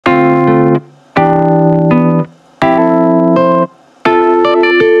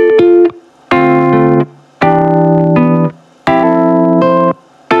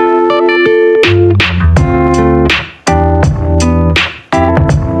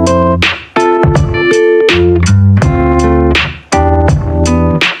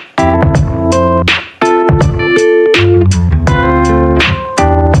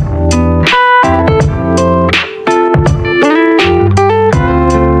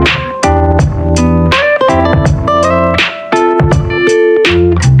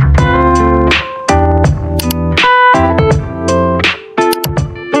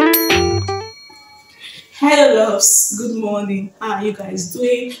you guys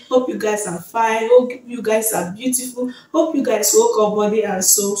doing? Hope you guys are fine. Hope you guys are beautiful. Hope you guys woke up body and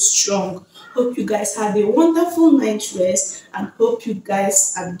so strong. Hope you guys had a wonderful night rest and hope you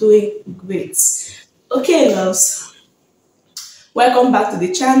guys are doing great. Okay, loves, welcome back to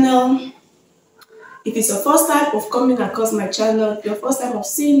the channel. If it's your first time of coming across my channel, if your first time of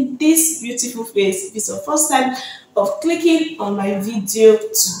seeing this beautiful face, if it's your first time of clicking on my video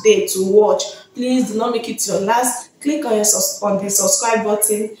today to watch, please do not make it your last. Click on the subscribe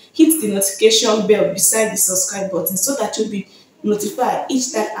button, hit the notification bell beside the subscribe button so that you'll be notified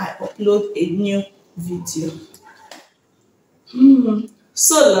each time I upload a new video.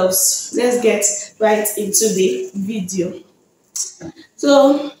 So loves, let's get right into the video.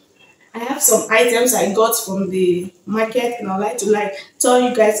 So I have some items I got from the market and I'd like to tell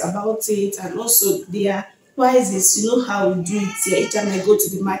you guys about it and also their prices. You know how we do it here. Each time I go to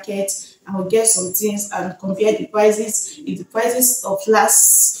the market, I will get some things and compare the prices. If the prices of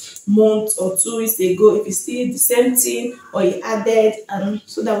last month or 2 weeks ago, if it's still the same thing or it added, and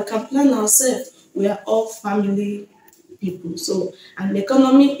so that we can plan ourselves. We are all family people. So, and the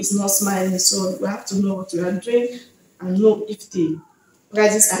economy is not smiling, so we have to know what we are doing and know if the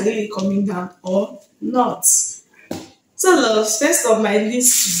prices are really coming down or not. So loves, first on my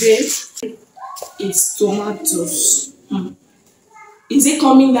list today is tomatoes. Is it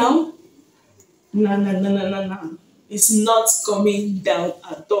coming down? No. It's not coming down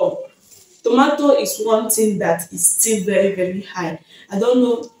at all. Tomato is one thing that is still very, very high. I don't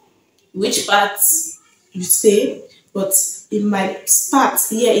know which part you stay, but in my part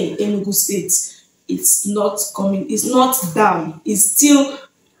here in Enugu State, it's not coming, it's not down, it's still,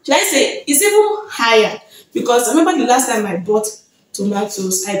 should I say, it's even higher. Because I remember the last time I bought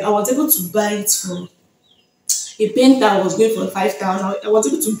tomatoes, I was able to buy it for a painter was going for 5,000. I was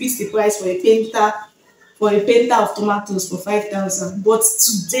able to beat the price for a painter of tomatoes for 5,000. But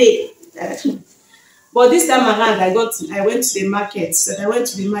today, but this time around, I went to the market.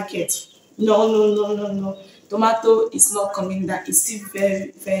 No. Tomato is not coming down. It's still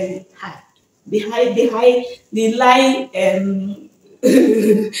very, very high. The line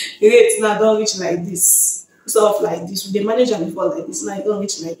rate now don't reach like this. Sort of like this. They manage them before like this. Now it don't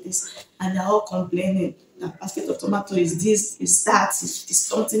reach like this, and they're all complaining that basket of tomato is this, is that, is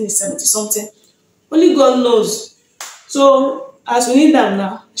something, is 70 something. Only God knows. So as we need them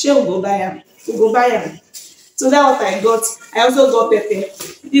now, shall we go buy them? We go buy them. So that's what I got. I also got pepper.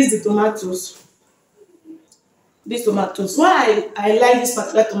 These the tomatoes. These tomatoes. Why I like this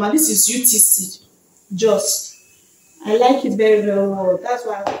particular tomato? This is UTC. Just. I like it very, very well. That's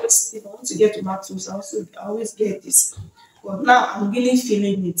why if I want to get tomatoes, I always get this. But now I'm really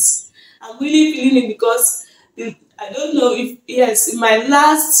feeling it. I'm really feeling it because I don't know if in my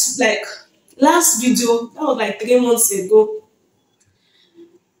last video, that was like 3 months ago,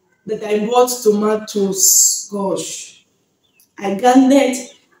 that I bought tomatoes. Gosh, I garnered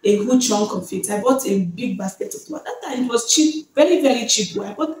a good chunk of it. I bought a big basket of tomatoes. That time it was cheap, very, very cheap.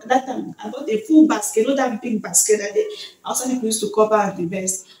 I bought a full basket, not that big basket that they outside people used to cover and the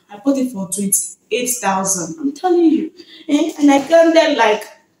best. I bought it for 28,000. I'm telling you. And I garnered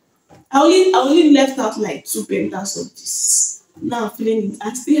I only left out like 2 painters of this. Now I'm feeling it.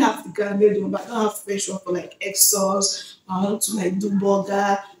 I still have the garnered one, but I don't have fresh one for like egg sauce. I want to do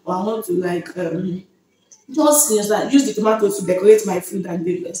burger, or I want to just things like use the tomatoes to decorate my food and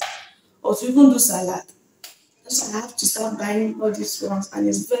the rest, or to even do salad. So I have to start buying all these ones, and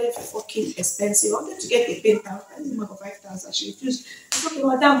it's very fucking expensive. I wanted to get a painter for 5,000. She refused. I said, okay,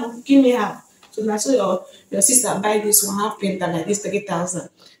 madam, give me half. So now, so your sister buy this one half painter like this 30,000.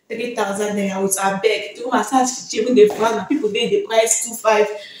 30,000. Then I was beg to massage. She even the front people the price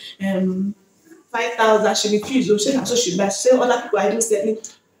 5,000. She refused. So she buy. She said other people are even selling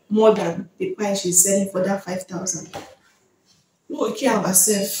more than the price she's selling for that 5,000. We okay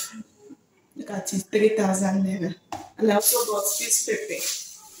ourselves. Look at it, 3,000 naira. And I also got this pepper.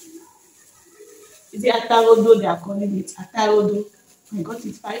 Is it atarodo they are calling it? Atarodo. I got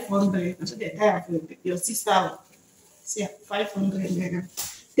it 500. I'm sure they're tired of your sister. See, 500 naira.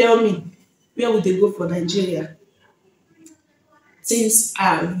 Tell me, where would they go for Nigeria? Things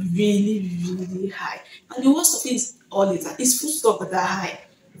are really, really high. And the worst of it is all it is food stuff that are high.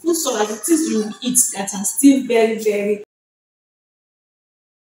 Food stuff like the things you eat that are still very, very.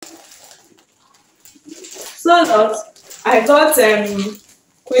 So I got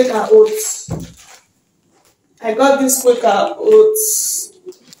Quaker oats. I got this Quaker oats.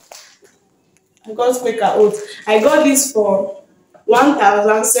 I got this for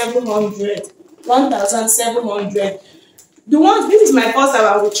 1,700. 1,700. This is my first time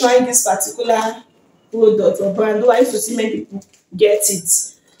I will try this particular product or brand, though I used to see many people get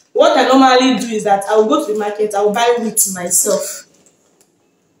it. What I normally do is that I will go to the market, I will buy wheat myself.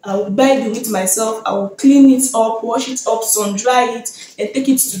 I will buy the wheat myself, I will clean it up, wash it up, sun dry it, and take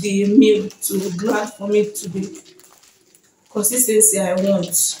it to the mill to grind for me to the consistency I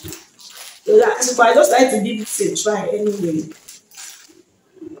want. So I just like to give it a try anyway.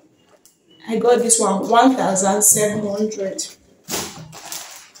 I got this one 1,700.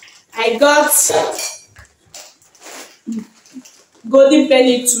 I got golden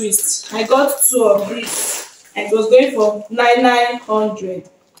penny twist. I got two of these. It was going for 9,900.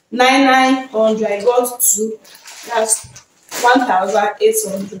 9,900. I got two. That's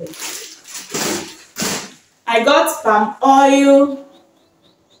 1,800. I got palm oil.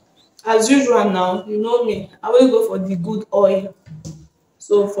 As usual now, you know me. I will go for the good oil.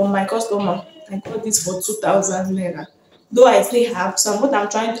 So for my customer, I got this for 2,000 naira. Though I still have some, what I'm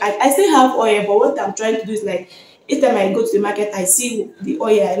trying to, I still have oil, but what I'm trying to do is like, each time I go to the market, I see the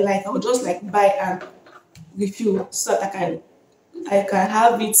oil I like, I'll just like buy and refill so that I can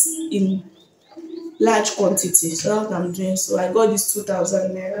have it in large quantity. So that's what I'm doing. So I got this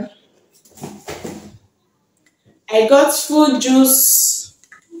 2,000 naira. I got fruit juice.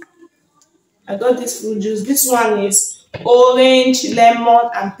 I got this fruit juice. This one is orange, lemon,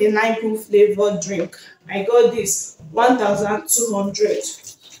 and pineapple flavored drink. I got this 1,200.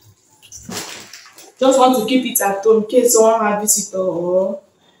 Just want to keep it at home in case someone has visitor or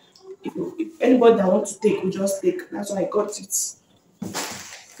if anybody that want to take will just take. That's why I got it.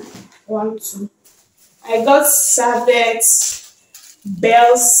 1, 2. I got servets,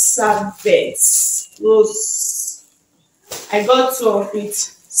 bell servets, rose. I got two of it,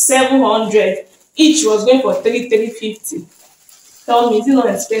 700. Each was going for 3,350. Tell me, is it not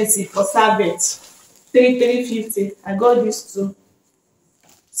expensive for servets? 3,350. I got this too,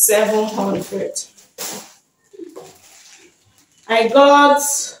 700. I got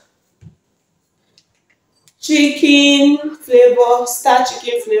chicken flavor, star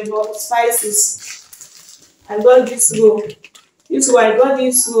chicken flavor, spices. I got this roll. I got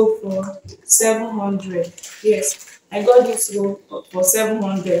this roll for 700. Yes, I got this roll for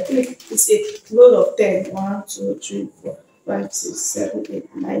 700. It's a roll of 10. 1, 2, 3, 4, 5, 6, 7,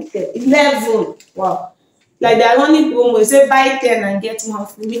 8, 9, 10, 11. Wow. Like the ironic promo, say buy 10 and get one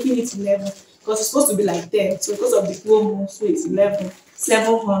free, making it 11. Because it's supposed to be like 10. So because of the promo, so it's 11.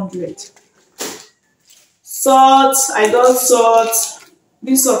 700. Salt, I got salt.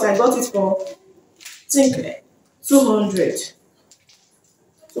 This salt, I got it for, I think, 200.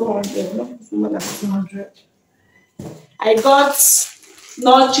 200, not more than 200. I got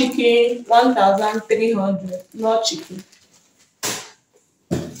nut chicken, 1,300. Nut chicken.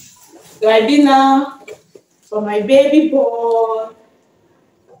 Ribena for my baby boy.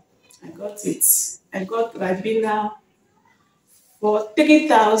 I got it. I got Ribena for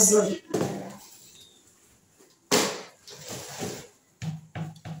 3,000.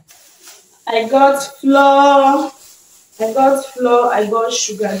 I got flour. I got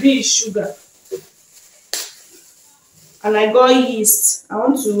sugar. This is sugar. And I got yeast. I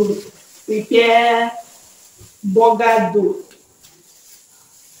want to prepare burger dough.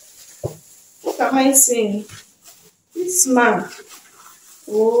 What am I saying? This man.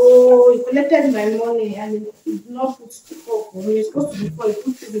 Oh, he collected my money and he did not put the fork for me. It's supposed to be 4. He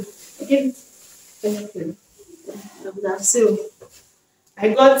put 3. I gave it anything. So I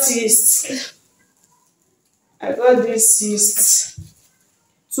got yeast. I got this yeast.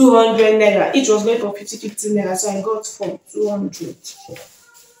 200 naira. Each was going for 50 naira. So I got for 200.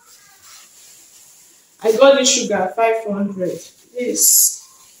 I got this sugar 500. This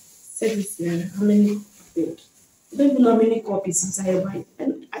service how many things? I don't even know how many copies inside I buy.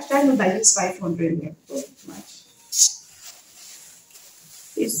 And I try not that it's 500 naira. Much.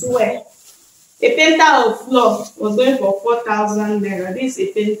 It's where a painter of floor was going for 4,000 naira. This is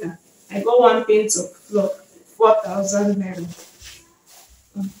a painter. I got one paint of floor, 4,000 naira.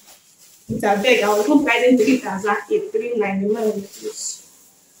 It's a beg. I was even pricing 3,008, 399.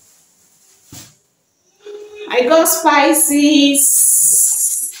 I got spices.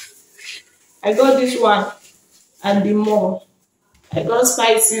 I got this one at the mall. I got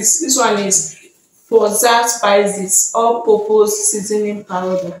spices. This one is Forza spices, all-purpose seasoning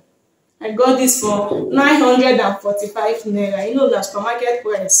powder. I got this for 945 naira. You know the supermarket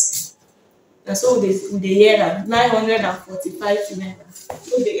price. That's all they hear. 945 naira.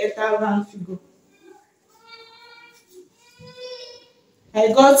 So they enter round figure. I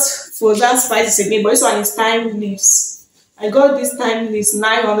got Forza spices again, but this one is thyme leaves. I got this thyme leaves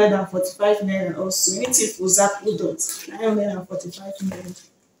 945 naira also. Anything Forza products 945 naira.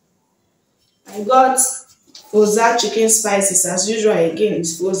 I got Oza chicken spices as usual again.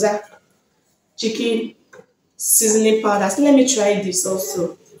 It's Oza chicken seasoning powder. So let me try this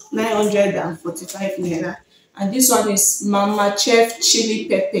also. 945 naira. And this one is Mama Chef chili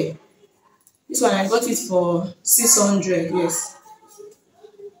pepper. This one I got it for 600. Yes,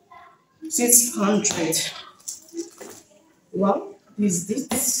 600. Wow,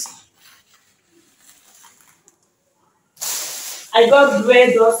 this. I got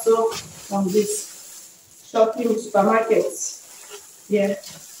bread also from this shopping supermarket. Yeah,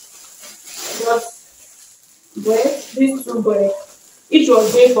 I got bread, these two bread. Each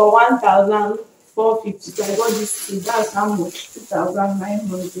was going for 1,450. So I got this two. That's how much?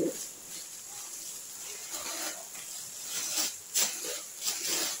 2,900.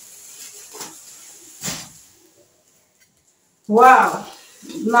 Wow.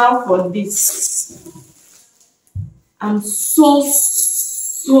 Now for this. I'm so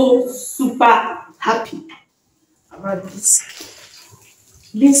super happy about this.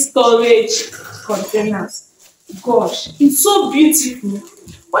 This storage containers. Gosh, it's so beautiful.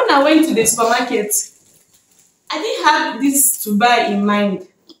 When I went to the supermarket, I didn't have this to buy in mind.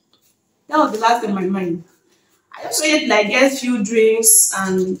 That was the last in my mind. I just went like get few drinks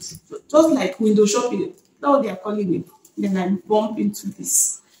and just like window shopping. That's what they are calling it. Then I bump into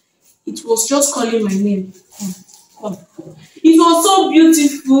this. It was just calling my name. Come, come. It was so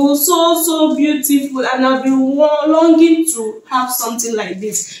beautiful, so beautiful, and I've been longing to have something like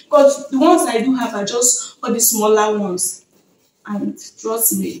this because the ones I do have are just all the smaller ones. And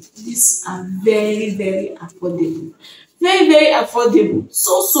trust me, these are very affordable. Very affordable.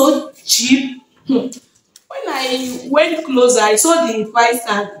 So cheap. When I went closer, I saw the price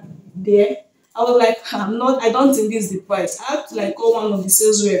tag there. I was like, I don't think this is the price. I have to like call one of the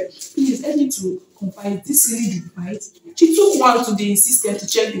sales rep. Please help me to confirm, is this really the price? She took one to the system to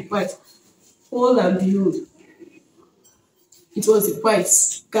check the price. All and behold, it was the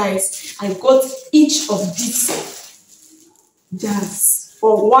price. Guys, I got each of these jars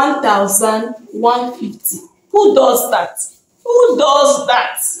for 1,150. Who does that? Who does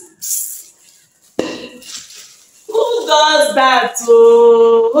that? Who does that?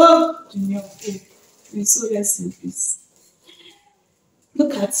 Oh, Junior, please, so rest in peace.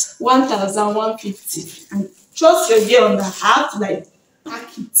 Look at 1,150 and trust your girl that I have to like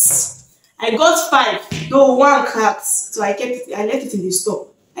pack it. I got 5, though one cracked, so I kept it. I left it in the store.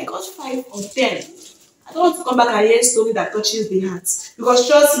 I got 5 of them. I don't want to come back and hear a story that touches the heart because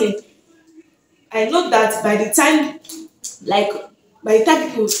trust me, I know that by the time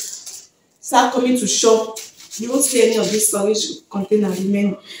people start coming to shop, you won't see any of this storage container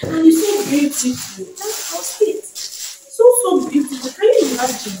remaining. And it's so beautiful. That's how it. So beautiful. Can you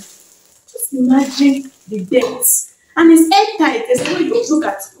imagine? Just imagine the depth. And it's airtight. There's no way you look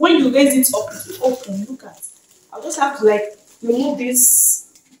at. When you raise it up, it will open. Look at. I'll just have to like remove this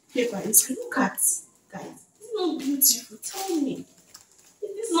paper. Look at, guys. It's not beautiful. Tell me.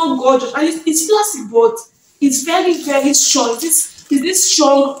 It's not gorgeous. And it's plastic, but it's very strong. Is this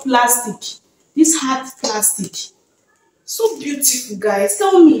strong plastic? This hard plastic. So beautiful, guys.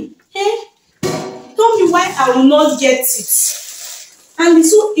 Tell me. Tell me why I will not get it. And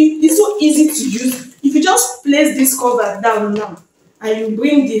it's so easy to use. If you just place this cover down now and you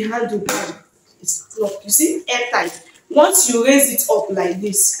bring the handle down, it's locked. You see, airtight. Once you raise it up like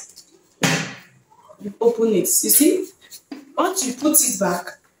this, you open it. You see, once you put it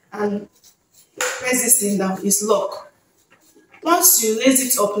back and press this thing down, it's locked. Once you raise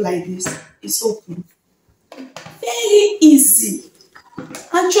it up like this, it's open. Very easy.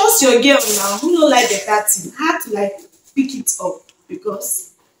 And trust your girl now, who don't like better thing. I have to like pick it up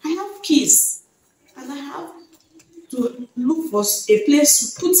because I have keys and I have to look for a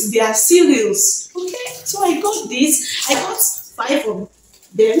place to put their cereals. Okay, so I got this. I got 5 of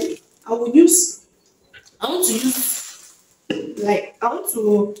them. I want to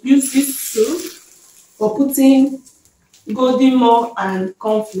use this too for putting Golden More and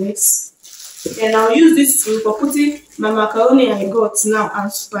cornflakes. Then I'll use this too for putting my macaroni I got now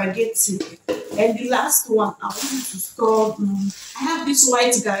and spaghetti. And the last one I'll use to store. I have this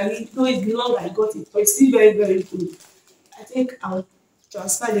white garri, though it's long I got it, but it's still very good. I think I'll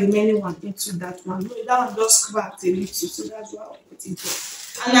transfer the remaining one into that one. No, that one just cracked a little, so that's why I'll put it there.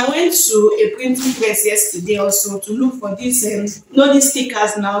 And I went to a printing press yesterday also to look for these these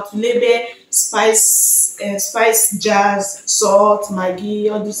stickers now to label spice jars, salt,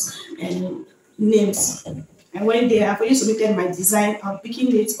 Maggi, all these names. And when they have already submitted my design, I'm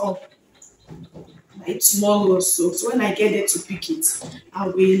picking it up by tomorrow. So when I get there to pick it, I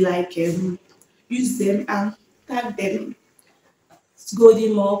will like use them and tag them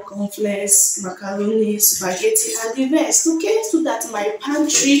golden milk, cornflakes, macaroni, spaghetti, and the rest. Okay, so that my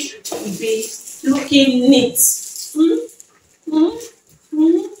pantry will be looking neat. Mm, mm,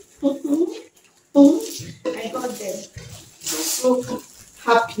 mm, mm, I got them. So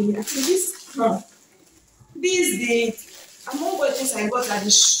happy. I feel this the among what things I got at the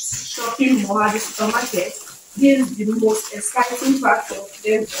shopping mall, at the supermarket. This is the most exciting part of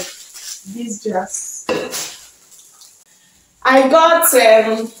them. These jars. I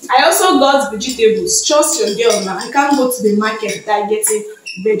also got vegetables. Trust your girl now. I can't go to the market without getting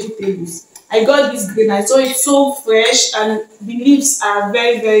vegetables. I got this green. I saw it so fresh and the leaves are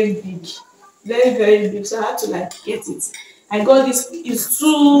very, very big. Very, very big. So I had to like get it. I got this, it's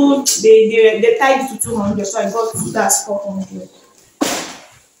two, they tied it to 200, so I got two, that's 400.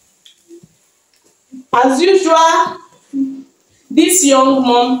 As usual, this young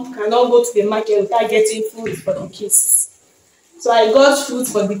mom cannot go to the market without getting food for the kids. So I got food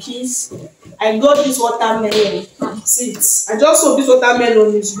for the kids. I got this watermelon. See it. I just hope this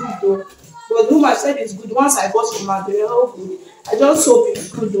watermelon is good though. But the woman said it's good. Once I got from her, they were all good. I just hope it's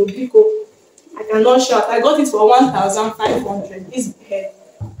good though because I cannot shout. I got it for 1,500. This head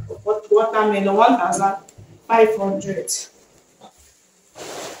watermelon 1,500.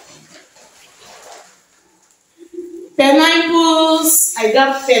 Pineapples. I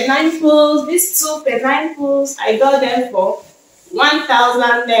got pineapples. These two pineapples, I got them for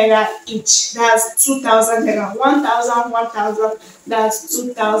 1,000 naira each. That's 2,000 naira. 1,000, 1,000. That's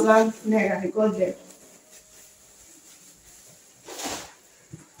 2,000 naira. I got them.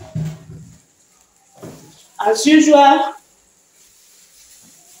 As usual,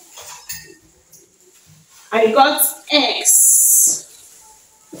 I got eggs.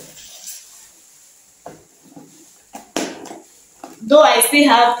 Though I still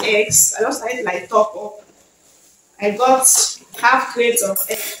have eggs, I just started like top up. I got half crate of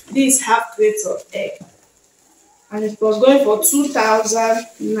egg. This half crate of egg, and it was going for 2,000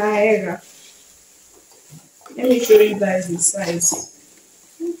 naira. Let me show you guys the size.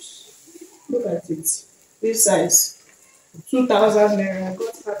 Oops. Look at it. This size, 2,000 naira. I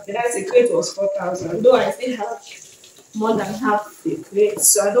got half. That's a crate was 4,000. Though I still have more than half the crate,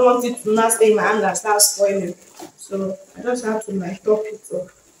 so I don't want it to not stay in my hand and start spoiling. So I just have to like top it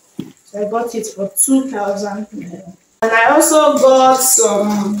up. So I got it for 2,000 naira. And I also got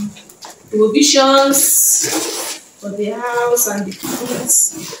some provisions for the house and the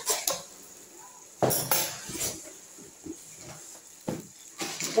kids.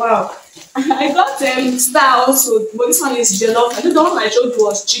 Wow. I got star also, but this one is jollof. I think the one I showed you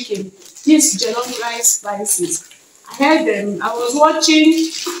was chicken. This jollof rice spices. I heard them. I was watching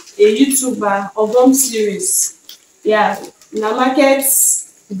a YouTuber of home series. Yeah, in a market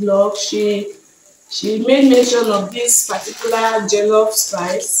vlog, she made mention of this particular jollof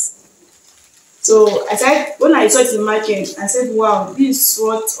spice. So I said, when I saw it in the market, I said, wow, this is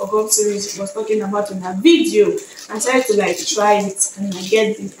what Ogom series was talking about in her video. I started to like try it and I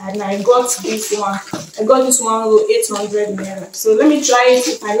get it, and I got this one. I got this one roll 800 naira. So let me try it.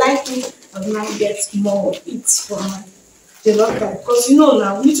 If I like it, I will now get more of it for my jollof rice. Because you know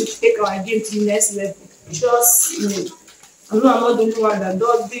now we need to take our game to the next level. Trust me. I know I'm not the only one that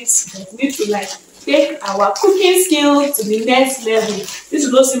does this, but we need to like take our cooking skill to the next level. This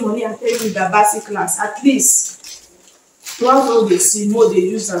is not see money and take with the basic class. At least once all they see more they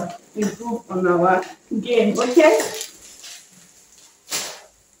use and improve on our game. Okay.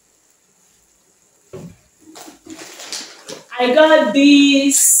 I got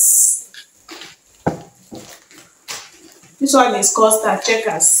this. This one is custard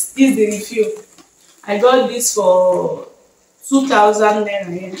checkers. This is the refill. I got this for 2,000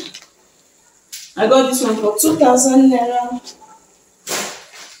 naira. Yeah. I got this one for 2,000 naira.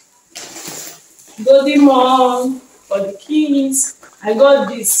 Golden Mom for the kids. I got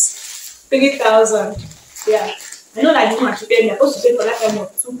this 3,000. Yeah. I know that you want to pay me. I'm supposed to pay for that time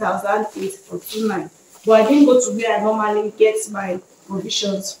of 2,008 or 2,900. But I didn't go to where I normally get my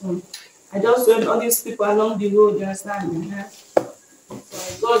provisions from. I just went all these people along the road, you understand? So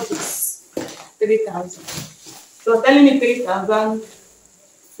I got this 3,000. She was telling me 3,000.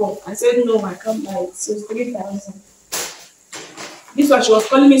 I said no, I can't buy it. So it's 3,000. This one she was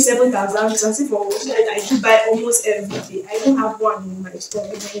calling me 7,000. So I said for what I do buy almost every day. I don't have one in my store.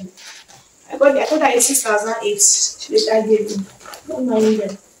 I thought that is 6,008. She later gave me. Don't mind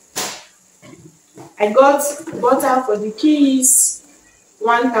them. I got butter for the kids,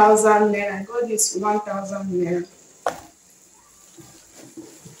 1,000 naira. I got this 1,000 naira.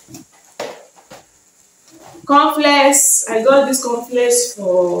 Cornflakes, I got this cornflakes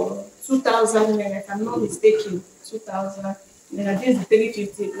for 2,000 naira. If I'm not mistaken, 2,000 Yeah, this is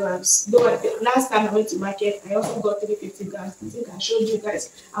 350 grams. Though last time I went to market, I also got 350 grams. I think I showed you guys.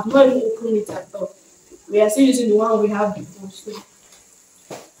 I've not even opened it at all. We are still using the one we have before. So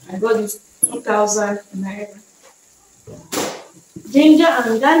I got this 2,000 naira. Ginger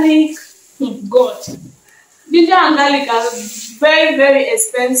and garlic. God. Ginger and garlic are very, very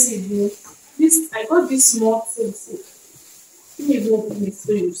expensive. This I got this small thing. See. Let me even open it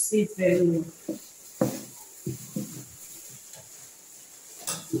so you see it very well.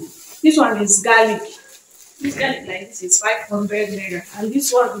 This one is garlic. This garlic like this is 500 naira. And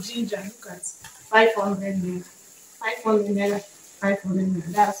this one with ginger, look at 500 naira. 500 naira, 500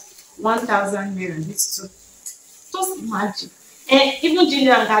 naira. That's 1,000 naira. This too. Just imagine. And even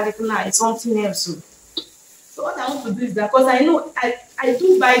ginger and garlic now is something else. So what I want to do is that because I know I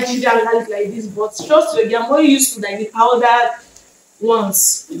do buy ginger and garlic like this, but just to I'm more used to like the powdered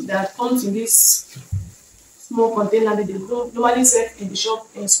ones that comes in this small container that they normally sell in the shop,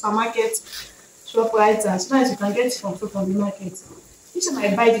 in supermarket, shop right. Sometimes you can get it from the market. Each time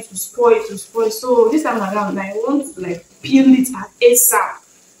I buy it to spoil, So this time around, I want to like peel it at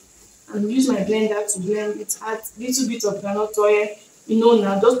ASAP and use my blender to blend it. Add little bit of groundnut oil,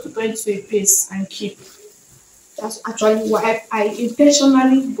 now just to turn it to a paste and keep. That's actually why I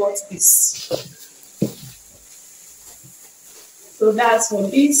intentionally bought this. So that's for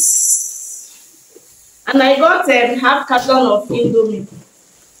this. And I got half carton of Indomie.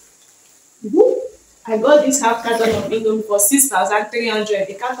 I got this half carton of Indomie for 6,300.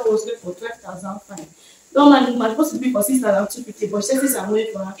 The carton was going for 12,500. Normally, it was supposed to be for 6,250, but since I'm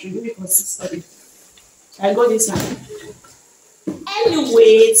waiting for her to do it for 6,000. I got this one.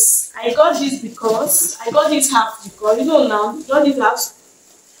 Anyways, I got this because I got this half because now you don't need to have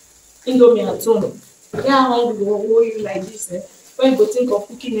Indomie at home. Yeah, hungry will hold you like this. When you go think of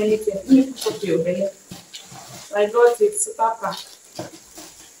cooking anything, you put up your belly. So I got it super pack.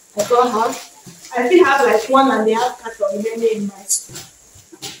 I got half. I still have like 1.5 carton remaining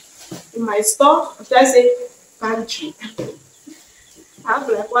in my store. Should I say pantry? I have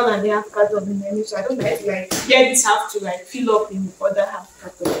like 1.5 carton remaining, so I don't like get this half to like fill up in the other half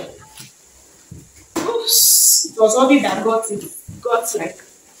carton. Oops! It was only that got like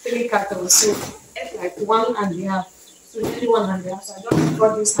 3 cartons, so it's like 1.5. So maybe 1.5. So I just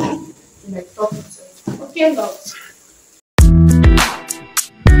got this half to like top it. Okay, love.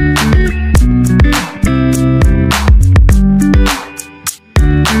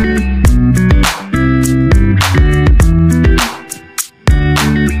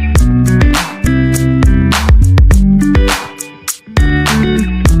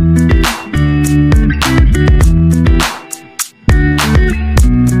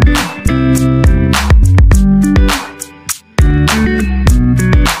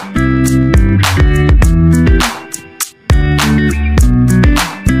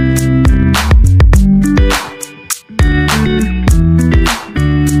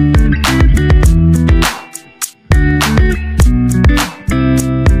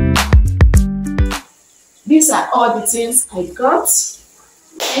 These are all the things I got.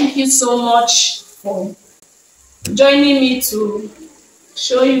 Thank you so much for joining me to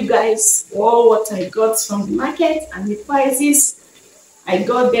show you guys all what I got from the market and the prices. I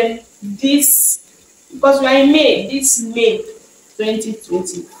got them this because we are in May, this May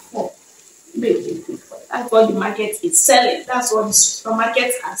 2024. May 2024. That's what the market is selling. That's what the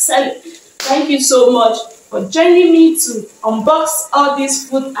supermarkets are selling. Thank you so much for joining me to unbox all these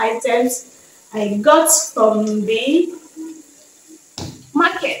food items I got from the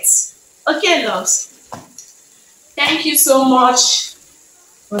market. Okay, loves. Thank you so much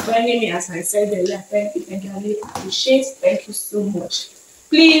for joining me. As I said earlier, thank you. I really appreciate. Thank you so much.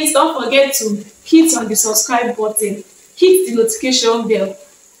 Please don't forget to hit on the subscribe button, hit the notification bell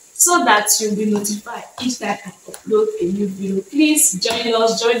so that you'll be notified each time I upload a new video. Please join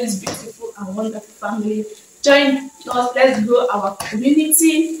us, join this beautiful and wonderful family. Join us, let's grow our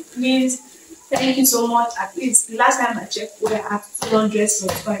community. Please. Thank you so much. At least the last time I checked, we are at 200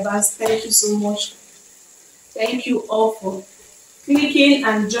 subscribers. Thank you so much. Thank you all for clicking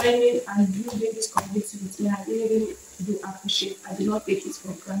and joining and building this community with me. I really do appreciate. I do not take it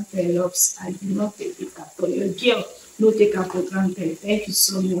for granted, loves. I do not take it at all. Your girl, no take it for granted. Thank you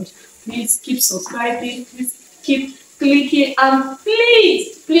so much. Please keep subscribing. Please keep clicking and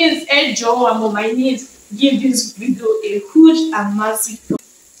please enjoy. I'm on my knees. Give this video a huge and massive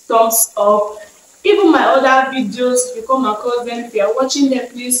thumbs up. Even my other videos, if you come across them, if you are watching them,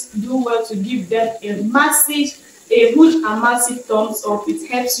 please do well to give them a huge and massive thumbs up.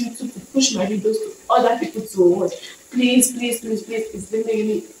 It helps you to push my videos to other people to watch. Please, it's really,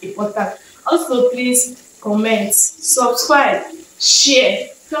 really important. Also, please comment, subscribe, share. You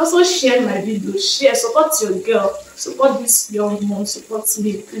can also share my video, share, support your girl, support this young mom, support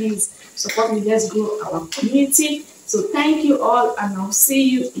me, please. Support me, let's grow our community. So thank you all, and I'll see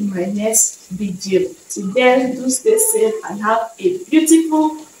you in my next video. Till then, do stay safe and have a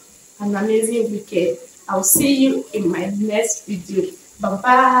beautiful and amazing weekend. I'll see you in my next video. Bye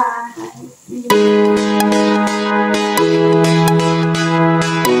bye.